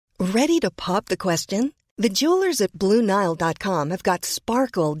Ready to pop the question? The jewelers at BlueNile.com have got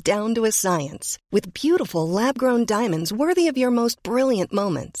sparkle down to a science with beautiful lab-grown diamonds worthy of your most brilliant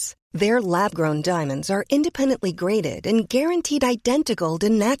moments. Their lab-grown diamonds are independently graded and guaranteed identical to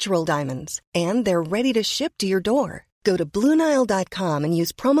natural diamonds, and they're ready to ship to your door. Go to BlueNile.com and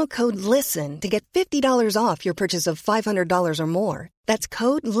use promo code LISTEN to get $50 off your purchase of $500 or more. That's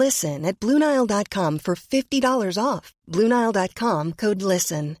code LISTEN at BlueNile.com for $50 off. BlueNile.com, code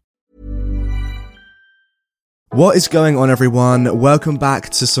LISTEN. What is going on, everyone? Welcome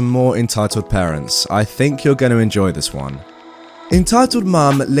back to some more Entitled Parents. I think you're going to enjoy this one. Entitled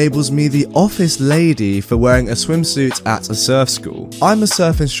Mum labels me the office lady for wearing a swimsuit at a surf school. I'm a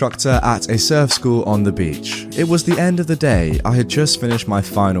surf instructor at a surf school on the beach. It was the end of the day. I had just finished my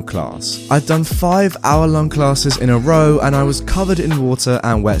final class. I'd done 5-hour-long classes in a row and I was covered in water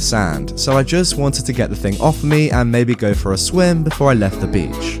and wet sand, so I just wanted to get the thing off me and maybe go for a swim before I left the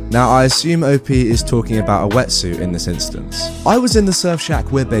beach. Now, I assume OP is talking about a wetsuit in this instance. I was in the surf shack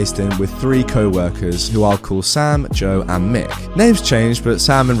we're based in with 3 co-workers who I'll call Sam, Joe and Mick. Names changed, but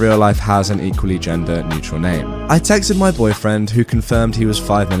Sam in real life has an equally gender-neutral name. I texted my boyfriend, who confirmed he was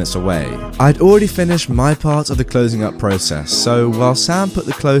 5 minutes away. I'd already finished my part of the closing up process, so while Sam put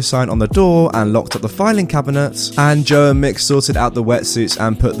the close sign on the door and locked up the filing cabinets, and Joe and Mick sorted out the wetsuits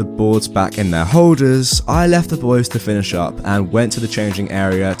and put the boards back in their holders, I left the boys to finish up and went to the changing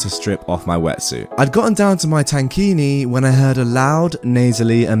area to strip off my wetsuit. I'd gotten down to my tankini when I heard a loud,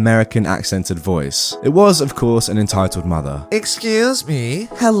 nasally, American accented voice. It was, of course, an entitled mother. Excuse me?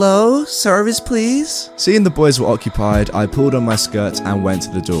 Hello? Service, please? Seeing the boys were occupied, I pulled on my skirt and went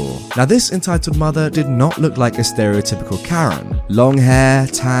to the door. Now, this entitled mother did not look like a stereotypical Karen. Long hair,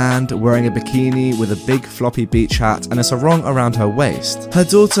 tanned, wearing a bikini with a big floppy beach hat and a sarong around her waist. Her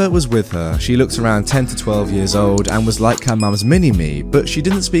daughter was with her. She looked around 10 to 12 years old and was like her mum's mini-me, but she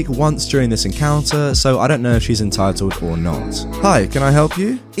didn't speak once during this encounter, so I don't know if she's entitled or not. Hi, can I help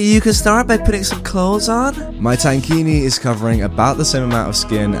you? You can start by putting some clothes on. My tankini is covering about the same amount of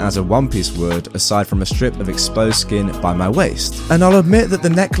skin as a one-piece would, aside from a strip of exposed skin by my waist. And I'll admit that the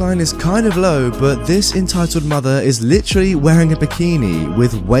neckline is kind of low, but this entitled mother is literally wearing a bikini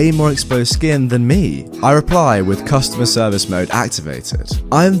with way more exposed skin than me. I reply with customer service mode activated.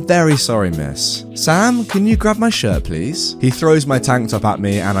 I'm very sorry, miss. Sam, can you grab my shirt, please? He throws my tank top at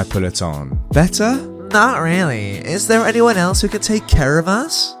me and I pull it on. Better? Not really. Is there anyone else who can take care of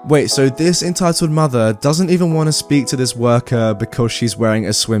us? Wait, so this entitled mother doesn't even want to speak to this worker because she's wearing a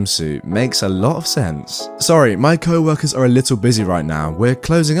swimsuit. Makes a lot of sense. Sorry, my co-workers are a little busy right now. We're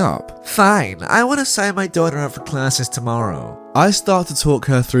closing up. Fine. I want to sign my daughter up for classes tomorrow. I start to talk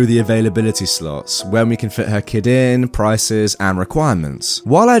her through the availability slots, when we can fit her kid in, prices, and requirements.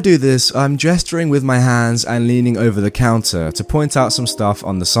 While I do this, I'm gesturing with my hands and leaning over the counter to point out some stuff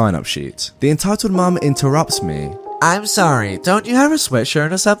on the sign-up sheet. The entitled mum interrupts me. I'm sorry, don't you have a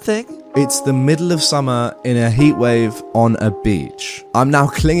sweatshirt or something? It's the middle of summer in a heat wave on a beach. I'm now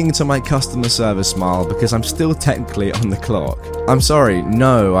clinging to my customer service smile because I'm still technically on the clock. I'm sorry,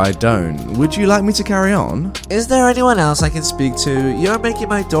 no, I don't. Would you like me to carry on? Is there anyone else I can speak to? You're making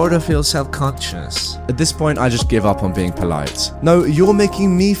my daughter feel self-conscious. At this point, I just give up on being polite. No, you're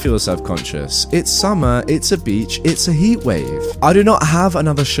making me feel self-conscious. It's summer, it's a beach, it's a heat wave. I do not have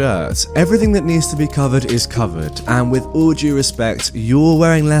another shirt. Everything that needs to be covered is covered, and with all due respect, you're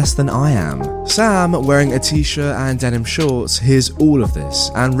wearing less than I am. Sam, wearing a t-shirt and denim shorts, hears all of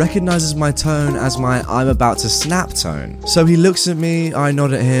this and recognizes my tone as my I'm about to snap tone. So he looks at me, I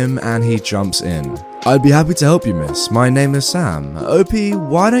nod at him, and he jumps in. I'd be happy to help you, miss. My name is Sam. OP,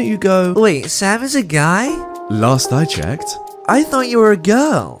 why don't you go... Wait, Sam is a guy? Last I checked. I thought you were a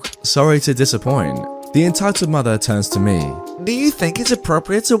girl. Sorry to disappoint. The entitled mother turns to me. Do you think it's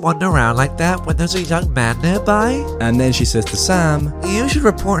appropriate to wander around like that when there's a young man nearby? And then she says to Sam, you should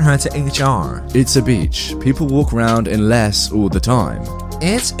report her to HR. It's a beach. People walk around in less all the time.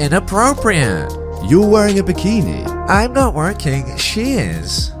 It's inappropriate. You're wearing a bikini. I'm not working, she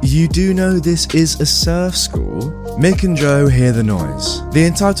is. You do know this is a surf school? Mick and Joe hear the noise. The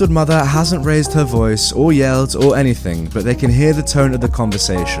entitled mother hasn't raised her voice or yelled or anything, but they can hear the tone of the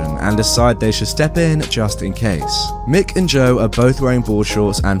conversation and decide they should step in just in case. Mick and Joe are both wearing board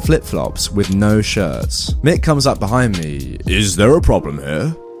shorts and flip-flops with no shirts. Mick comes up behind me. Is there a problem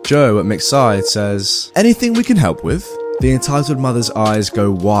here? Joe at Mick's side says, anything we can help with? The entitled mother's eyes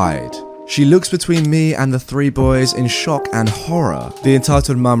go wide. She looks between me and the 3 boys in shock and horror. The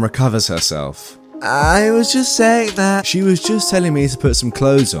entitled mum recovers herself. I was just saying that... She was just telling me to put some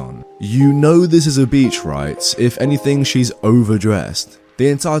clothes on. You know this is a beach, right? If anything, she's overdressed. The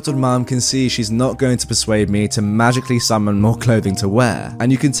entitled mum can see she's not going to persuade me to magically summon more clothing to wear,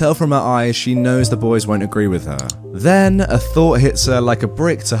 and you can tell from her eyes she knows the boys won't agree with her. Then a thought hits her like a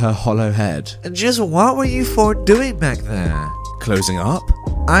brick to her hollow head. Just what were you four doing back there? Closing up?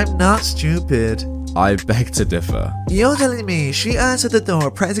 I'm not stupid. I beg to differ. You're telling me she answered the door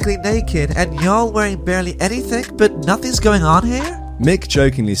practically naked and y'all wearing barely anything, but nothing's going on here? Mick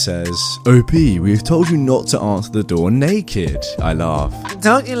jokingly says, OP, we've told you not to answer the door naked. I laugh.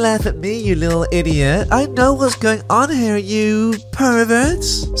 Don't you laugh at me, you little idiot. I know what's going on here, you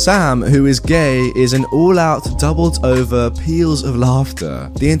perverts. Sam, who is gay, is in all-out, doubled-over peals of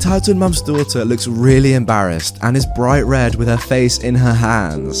laughter. The entitled mum's daughter looks really embarrassed and is bright red with her face in her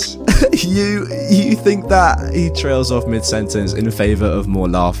hands. You think that? He trails off mid-sentence in favour of more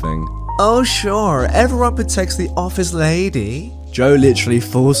laughing. Oh sure, everyone protects the office lady. Joe literally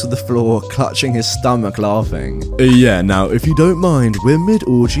falls to the floor, clutching his stomach laughing. Yeah, now if you don't mind, we're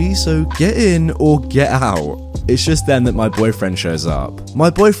mid-orgy, so get in or get out. It's just then that my boyfriend shows up. My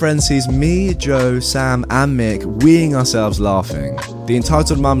boyfriend sees me, Joe, Sam and Mick weeing ourselves laughing. The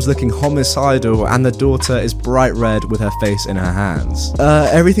entitled mum's looking homicidal and the daughter is bright red with her face in her hands.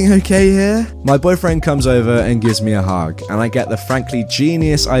 Everything okay here? My boyfriend comes over and gives me a hug, and I get the frankly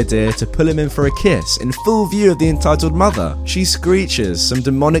genius idea to pull him in for a kiss in full view of the entitled mother. She screeches some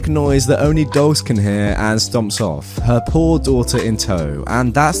demonic noise that only dogs can hear and stomps off, her poor daughter in tow,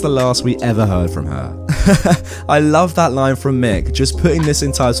 and that's the last we ever heard from her. I love that line from Mick, just putting this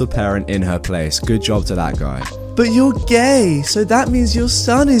entitled parent in her place. Good job to that guy. But you're gay, so that means your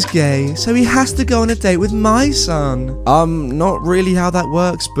son is gay, so he has to go on a date with my son. Not really how that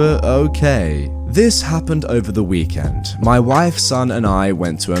works, but okay. This happened over the weekend. My wife, son and I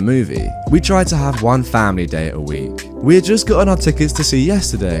went to a movie. We tried to have one family day a week. We had just gotten our tickets to see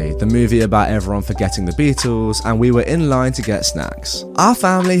Yesterday, the movie about everyone forgetting the Beatles, and we were in line to get snacks. Our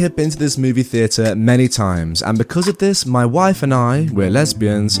family had been to this movie theatre many times, and because of this, my wife and I, we're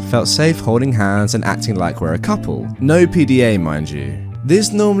lesbians, felt safe holding hands and acting like we're a couple. No PDA, mind you.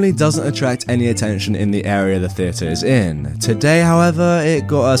 This normally doesn't attract any attention in the area the theatre is in. Today, however, it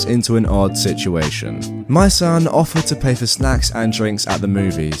got us into an odd situation. My son offered to pay for snacks and drinks at the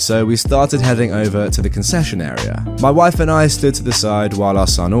movie, so we started heading over to the concession area. My wife and I stood to the side while our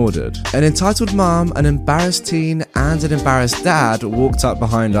son ordered. An entitled mum, an embarrassed teen, and an embarrassed dad walked up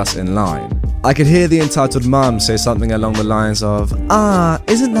behind us in line. I could hear the entitled mum say something along the lines of,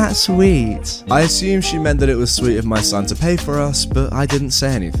 isn't that sweet? I assumed she meant that it was sweet of my son to pay for us, but I didn't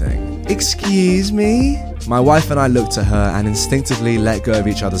say anything. Excuse me? My wife and I looked at her and instinctively let go of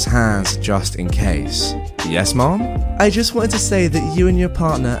each other's hands just in case. Yes, Mom? I just wanted to say that you and your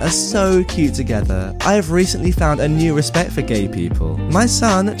partner are so cute together. I have recently found a new respect for gay people. My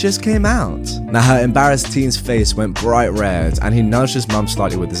son just came out. Now her embarrassed teen's face went bright red and he nudged his mum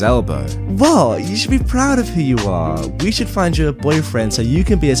slightly with his elbow. What? You should be proud of who you are. We should find you a boyfriend so you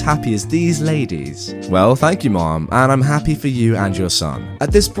can be as happy as these ladies. Well, thank you, Mom, and I'm happy for you and your son.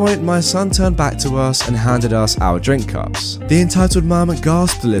 At this point, my son turned back to us and handed us our drink cups. The entitled mum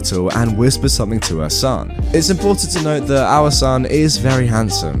gasped a little and whispered something to her son. It's important to note that our son is very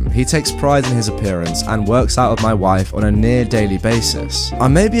handsome. He takes pride in his appearance and works out with my wife on a near daily basis. I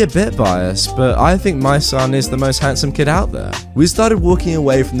may be a bit biased, but I think my son is the most handsome kid out there. We started walking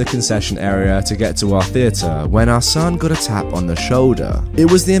away from the concession area to get to our theatre when our son got a tap on the shoulder.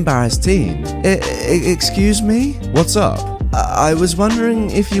 It was the embarrassed teen. Excuse me? What's up? I was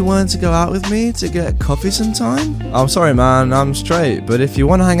wondering if you wanted to go out with me to get coffee sometime? I'm sorry man, I'm straight, but if you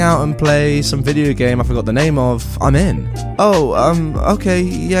want to hang out and play some video game I forgot the name of, I'm in. Okay,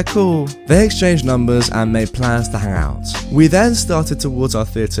 yeah, cool. They exchanged numbers and made plans to hang out. We then started towards our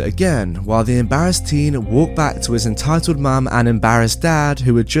theatre again, while the embarrassed teen walked back to his entitled mum and embarrassed dad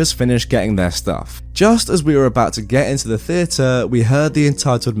who had just finished getting their stuff. Just as we were about to get into the theatre, we heard the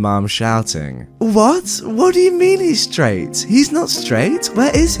entitled mum shouting, What? What do you mean he's straight? He's not straight.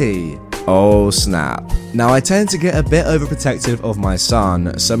 Where is he? Oh snap. Now I tend to get a bit overprotective of my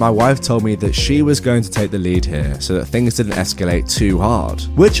son, so my wife told me that she was going to take the lead here so that things didn't escalate too hard,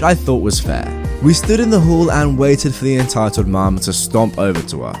 which I thought was fair. We stood in the hall and waited for the entitled mum to stomp over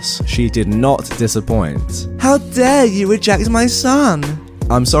to us. She did not disappoint. How dare you reject my son?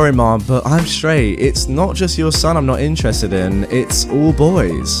 I'm sorry mom, but I'm straight. It's not just your son I'm not interested in, it's all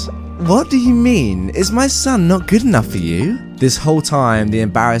boys. What do you mean? Is my son not good enough for you? This whole time, the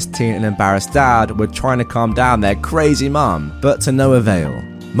embarrassed teen and embarrassed dad were trying to calm down their crazy mum, but to no avail.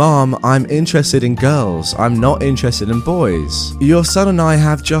 Mom, I'm interested in girls. I'm not interested in boys. Your son and I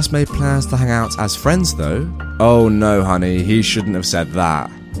have just made plans to hang out as friends though. Oh no, honey, he shouldn't have said that.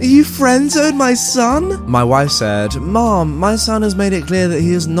 You friend-zoned my son? My wife said, Mom, my son has made it clear that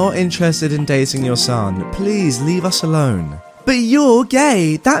he is not interested in dating your son. Please leave us alone. But you're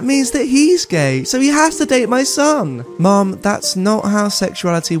gay. That means that he's gay, so he has to date my son. Mom, that's not how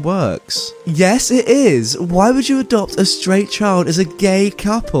sexuality works. Yes, it is. Why would you adopt a straight child as a gay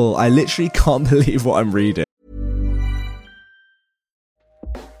couple? I literally can't believe what I'm reading.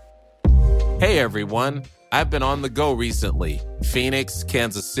 Hey everyone, I've been on the go recently. Phoenix,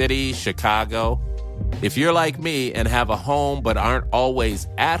 Kansas City, Chicago. If you're like me and have a home but aren't always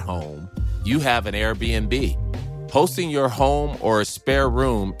at home, you have an Airbnb. Hosting your home or a spare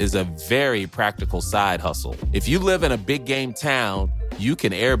room is a very practical side hustle. If you live in a big game town, you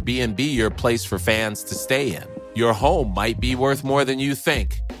can Airbnb your place for fans to stay in. Your home might be worth more than you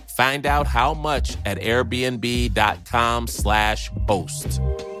think. Find out how much at airbnb.com/host.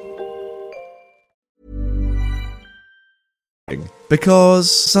 Because,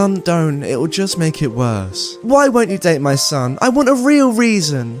 son, don't. It will just make it worse. Why won't you date my son? I want a real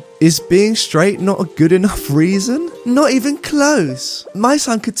reason. Is being straight not a good enough reason? Not even close. My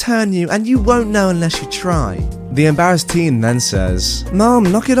son could turn you and you won't know unless you try. The embarrassed teen then says,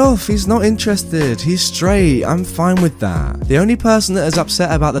 Mom, knock it off. He's not interested. He's straight. I'm fine with that. The only person that is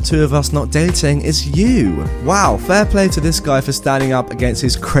upset about the two of us not dating is you. Wow, fair play to this guy for standing up against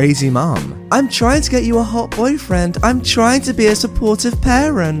his crazy mum. I'm trying to get you a hot boyfriend. I'm trying to be a supportive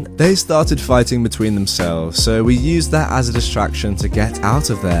parent. They started fighting between themselves, so we used that as a distraction to get out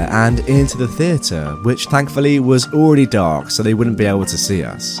of there and into the theatre, which thankfully was already dark, so they wouldn't be able to see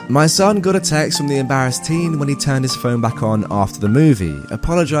us. My son got a text from the embarrassed teen when he turned his phone back on after the movie,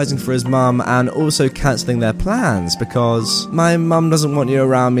 apologising for his mum and also cancelling their plans because my mum doesn't want you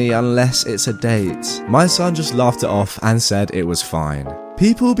around me unless it's a date. My son just laughed it off and said it was fine.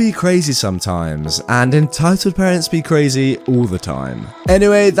 People be crazy sometimes, and entitled parents be crazy all the time.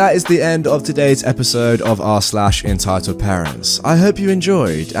 Anyway, that is the end of today's episode of r/entitled parents. I hope you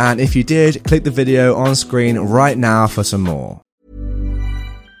enjoyed, and if you did, click the video on screen right now for some more.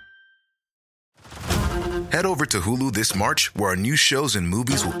 Head over to Hulu this March, where our new shows and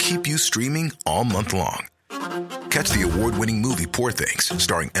movies will keep you streaming all month long. Catch the award-winning movie Poor Things,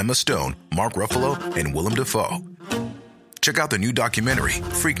 starring Emma Stone, Mark Ruffalo, and Willem Dafoe. Check out the new documentary,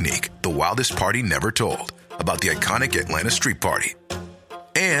 Freaknik, The Wildest Party Never Told, about the iconic Atlanta Street Party.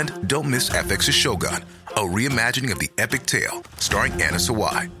 And don't miss FX's Shogun, a reimagining of the epic tale, starring Anna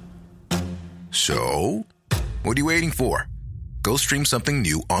Sawai. So, what are you waiting for? Go stream something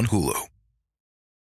new on Hulu.